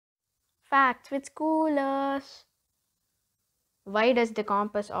Facts with schoolers. Why does the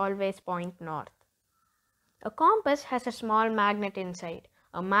compass always point north? A compass has a small magnet inside.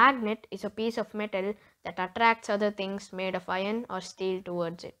 A magnet is a piece of metal that attracts other things made of iron or steel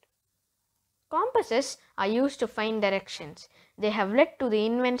towards it. Compasses are used to find directions. They have led to the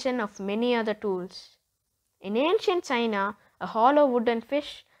invention of many other tools. In ancient China, a hollow wooden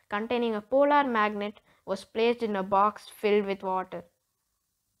fish containing a polar magnet was placed in a box filled with water.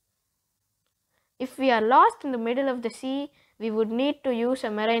 If we are lost in the middle of the sea, we would need to use a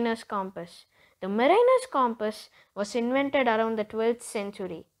mariner's compass. The mariner's compass was invented around the 12th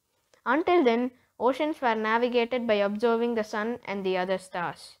century. Until then, oceans were navigated by observing the sun and the other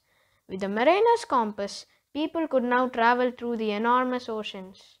stars. With the mariner's compass, people could now travel through the enormous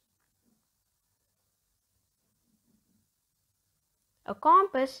oceans. A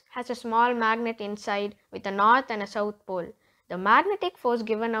compass has a small magnet inside with a north and a south pole. The magnetic force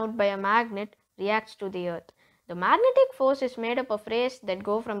given out by a magnet reacts to the earth. The magnetic force is made up of rays that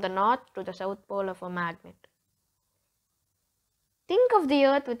go from the north to the south pole of a magnet. Think of the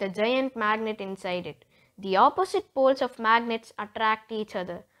earth with a giant magnet inside it. The opposite poles of magnets attract each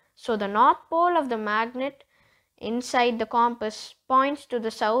other. So the north pole of the magnet inside the compass points to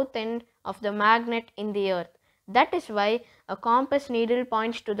the south end of the magnet in the earth. That is why a compass needle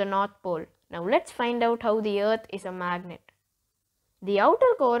points to the north pole. Now let's find out how the earth is a magnet. The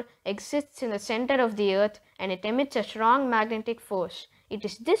outer core exists in the center of the earth and it emits a strong magnetic force. It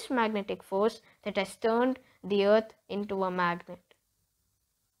is this magnetic force that has turned the earth into a magnet.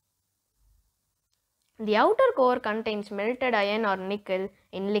 The outer core contains melted iron or nickel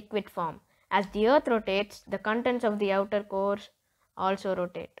in liquid form. As the earth rotates, the contents of the outer core also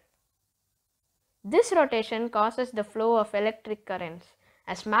rotate. This rotation causes the flow of electric currents.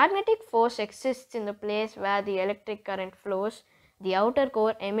 As magnetic force exists in the place where the electric current flows, the outer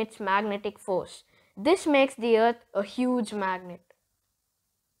core emits magnetic force. This makes the earth a huge magnet.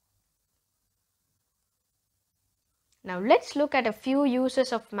 Now let's look at a few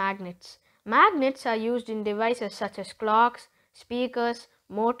uses of magnets. Magnets are used in devices such as clocks, speakers,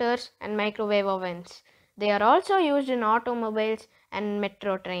 motors, and microwave ovens. They are also used in automobiles and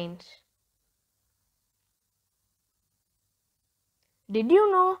metro trains. Did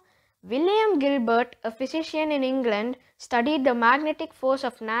you know William Gilbert, a physician in England, studied the magnetic force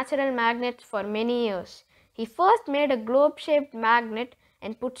of natural magnets for many years. He first made a globe-shaped magnet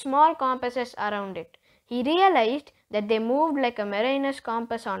and put small compasses around it. He realized that they moved like a mariner's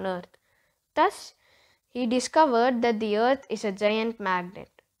compass on Earth. Thus, he discovered that the Earth is a giant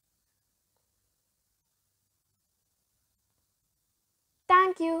magnet.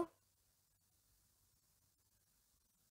 Thank you.